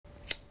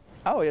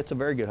Oh, it's a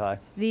very good high.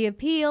 The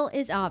appeal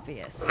is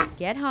obvious.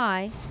 Get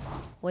high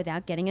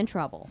without getting in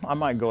trouble. I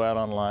might go out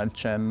on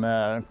lunch,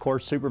 and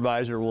course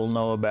supervisor will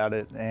know about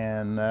it,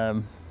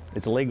 and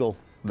it's legal.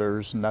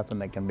 There's nothing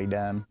that can be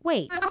done.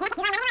 Wait,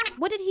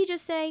 what did he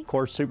just say?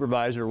 Course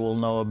supervisor will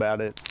know about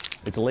it.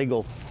 It's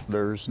legal.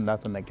 There's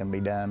nothing that can be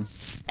done.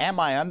 Am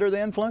I under the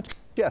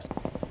influence? Yes.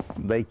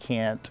 They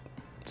can't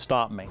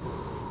stop me.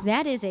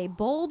 That is a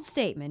bold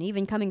statement,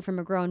 even coming from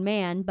a grown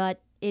man,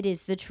 but it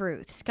is the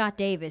truth. Scott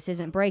Davis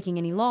isn't breaking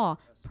any law.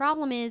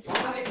 Problem is,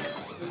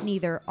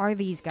 neither are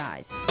these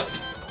guys.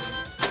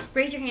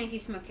 Raise your hand if you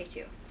smoke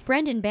K2.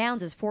 Brendan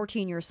Bounds is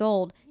 14 years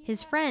old.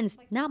 His friend's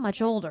not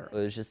much older. It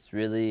was just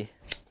really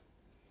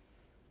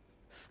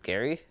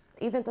scary.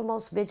 Even the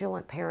most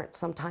vigilant parent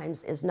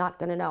sometimes is not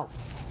going to know.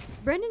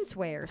 Brendan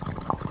swears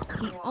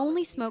he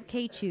only smoked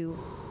K2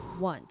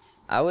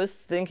 once. I was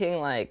thinking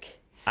like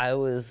I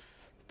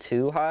was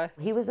too high.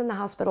 He was in the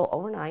hospital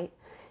overnight,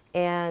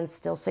 and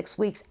still 6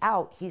 weeks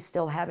out, he's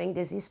still having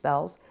dizzy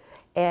spells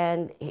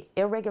and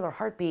irregular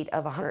heartbeat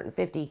of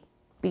 150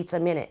 beats a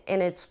minute,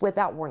 and it's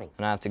without warning.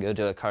 And I have to go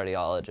to a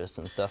cardiologist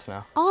and stuff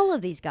now. All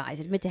of these guys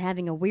admit to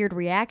having a weird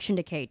reaction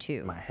to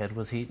K2. My head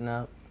was heating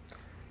up,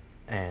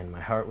 and my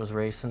heart was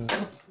racing.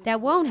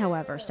 That won't,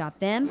 however, stop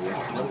them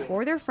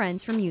or their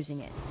friends from using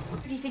it.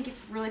 Do you think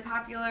it's really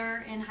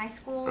popular in high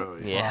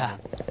schools? Yeah.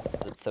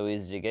 It's so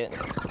easy to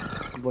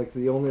get. Like,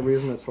 the only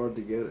reason it's hard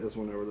to get is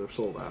whenever they're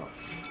sold out.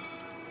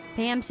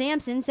 Pam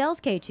Sampson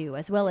sells K2,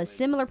 as well as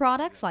similar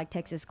products like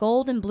Texas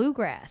Gold and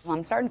Bluegrass.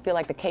 I'm starting to feel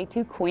like the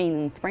K2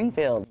 queen in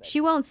Springfield.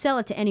 She won't sell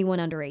it to anyone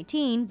under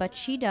 18, but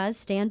she does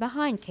stand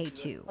behind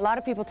K2. A lot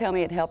of people tell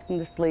me it helps them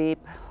to sleep.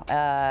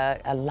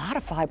 A lot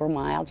of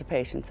fibromyalgia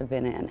patients have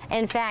been in.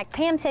 In fact,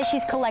 Pam says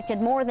she's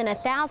collected more than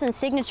 1,000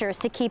 signatures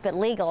to keep it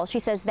legal. She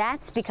says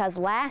that's because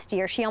last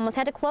year she almost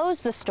had to close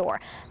the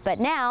store. But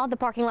now the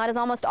parking lot is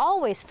almost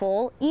always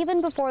full,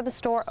 even before the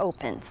store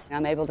opens.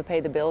 I'm able to pay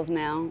the bills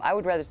now. I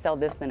would rather sell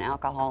this than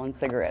alcohol and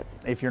cigarettes.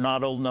 If you're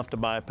not old enough to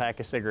buy a pack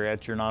of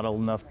cigarettes, you're not old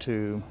enough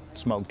to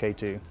smoke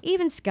K2.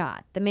 Even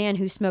Scott, the man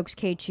who smokes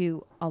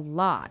K2 a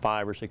lot,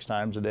 5 or 6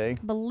 times a day,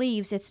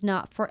 believes it's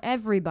not for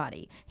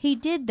everybody. He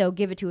did, though,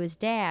 give it to his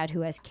dad,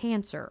 who has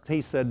cancer.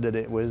 He said that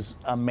it was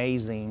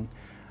amazing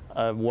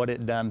what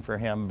it done for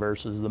him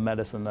versus the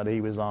medicine that he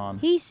was on.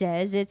 He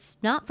says it's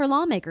not for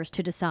lawmakers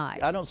to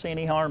decide. I don't see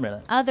any harm in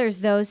it.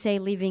 Others, though, say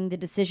leaving the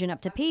decision up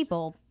to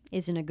people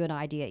isn't a good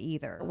idea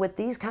either. With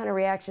these kind of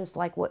reactions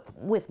like what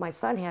with my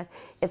son had,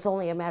 it's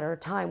only a matter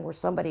of time where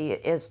somebody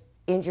is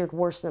injured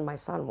worse than my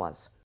son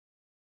was.